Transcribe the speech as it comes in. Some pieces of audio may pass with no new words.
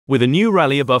With a new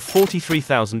rally above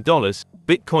 $43,000,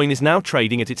 Bitcoin is now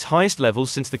trading at its highest levels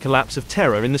since the collapse of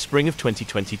Terra in the spring of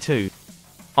 2022.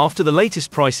 After the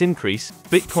latest price increase,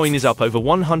 Bitcoin is up over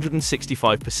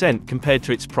 165% compared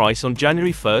to its price on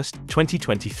January 1,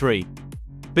 2023.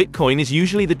 Bitcoin is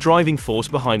usually the driving force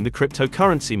behind the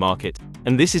cryptocurrency market,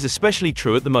 and this is especially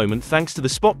true at the moment thanks to the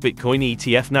spot Bitcoin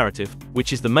ETF narrative,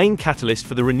 which is the main catalyst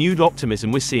for the renewed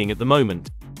optimism we're seeing at the moment.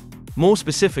 More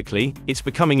specifically, it's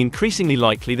becoming increasingly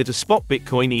likely that a spot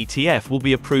Bitcoin ETF will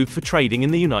be approved for trading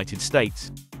in the United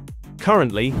States.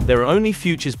 Currently, there are only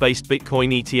futures-based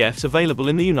Bitcoin ETFs available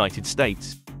in the United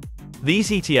States. These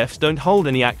ETFs don't hold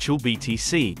any actual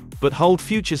BTC, but hold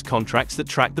futures contracts that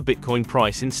track the Bitcoin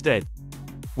price instead.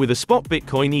 With a spot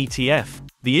Bitcoin ETF,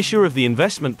 the issuer of the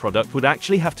investment product would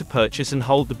actually have to purchase and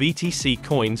hold the BTC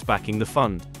coins backing the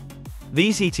fund.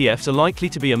 These ETFs are likely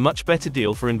to be a much better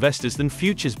deal for investors than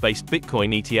futures-based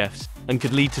Bitcoin ETFs, and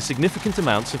could lead to significant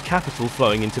amounts of capital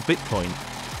flowing into Bitcoin.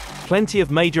 Plenty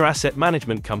of major asset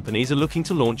management companies are looking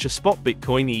to launch a spot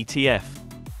Bitcoin ETF.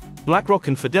 BlackRock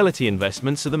and Fidelity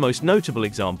Investments are the most notable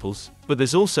examples, but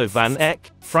there's also Van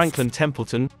Eck, Franklin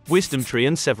Templeton, WisdomTree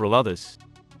and several others.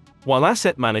 While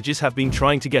asset managers have been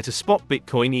trying to get a spot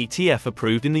Bitcoin ETF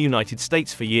approved in the United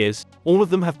States for years, all of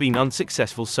them have been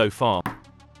unsuccessful so far.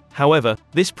 However,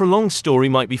 this prolonged story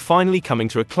might be finally coming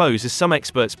to a close as some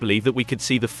experts believe that we could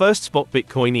see the first spot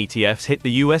Bitcoin ETFs hit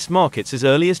the US markets as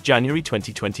early as January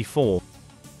 2024.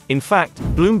 In fact,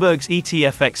 Bloomberg's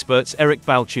ETF experts Eric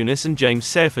Balchunas and James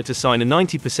Serfert assign a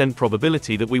 90%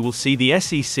 probability that we will see the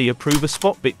SEC approve a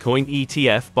spot Bitcoin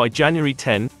ETF by January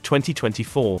 10,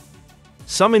 2024.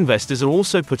 Some investors are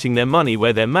also putting their money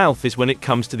where their mouth is when it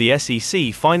comes to the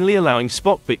SEC finally allowing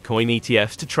spot Bitcoin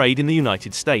ETFs to trade in the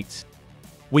United States.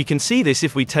 We can see this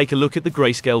if we take a look at the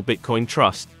Grayscale Bitcoin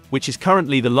Trust, which is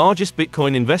currently the largest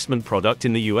Bitcoin investment product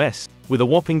in the US, with a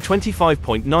whopping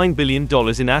 $25.9 billion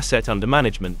in asset under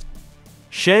management.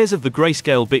 Shares of the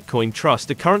Grayscale Bitcoin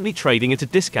Trust are currently trading at a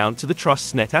discount to the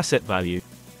trust's net asset value.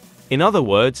 In other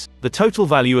words, the total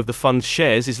value of the fund's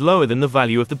shares is lower than the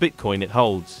value of the Bitcoin it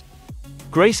holds.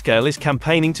 Grayscale is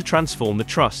campaigning to transform the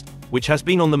trust, which has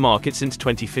been on the market since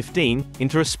 2015,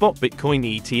 into a spot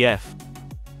Bitcoin ETF.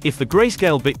 If the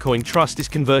Grayscale Bitcoin Trust is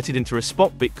converted into a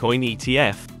spot Bitcoin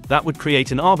ETF, that would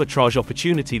create an arbitrage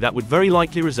opportunity that would very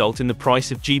likely result in the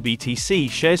price of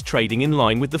GBTC shares trading in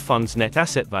line with the fund's net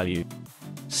asset value.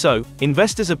 So,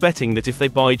 investors are betting that if they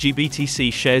buy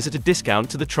GBTC shares at a discount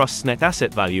to the trust's net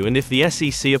asset value and if the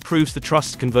SEC approves the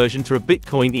trust's conversion to a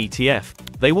Bitcoin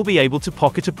ETF, they will be able to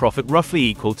pocket a profit roughly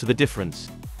equal to the difference.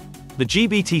 The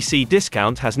GBTC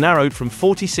discount has narrowed from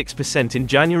 46% in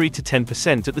January to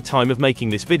 10% at the time of making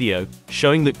this video,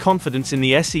 showing that confidence in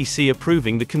the SEC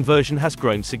approving the conversion has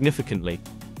grown significantly.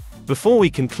 Before we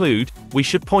conclude, we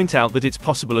should point out that it's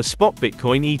possible a spot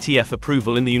Bitcoin ETF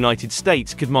approval in the United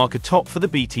States could mark a top for the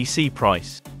BTC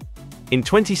price. In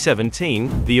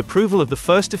 2017, the approval of the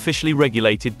first officially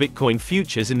regulated Bitcoin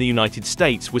futures in the United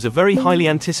States was a very highly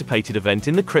anticipated event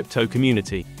in the crypto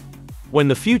community. When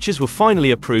the futures were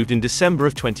finally approved in December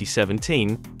of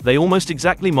 2017, they almost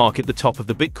exactly mark at the top of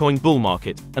the Bitcoin bull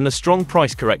market, and a strong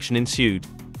price correction ensued.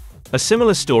 A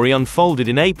similar story unfolded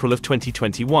in April of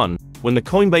 2021, when the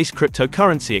Coinbase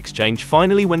cryptocurrency exchange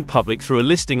finally went public through a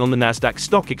listing on the Nasdaq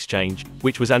stock exchange,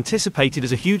 which was anticipated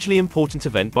as a hugely important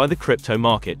event by the crypto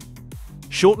market.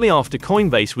 Shortly after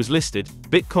Coinbase was listed,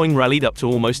 Bitcoin rallied up to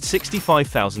almost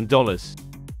 $65,000.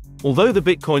 Although the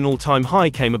Bitcoin all-time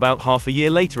high came about half a year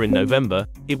later in November,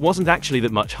 it wasn't actually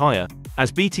that much higher,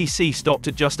 as BTC stopped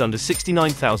at just under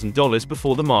 $69,000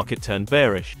 before the market turned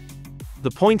bearish. The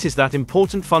point is that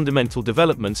important fundamental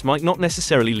developments might not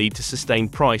necessarily lead to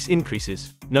sustained price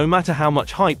increases, no matter how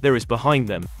much hype there is behind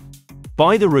them.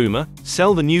 Buy the rumor,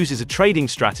 sell the news is a trading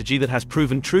strategy that has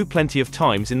proven true plenty of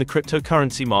times in the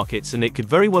cryptocurrency markets, and it could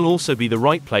very well also be the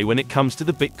right play when it comes to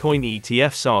the Bitcoin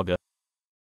ETF saga.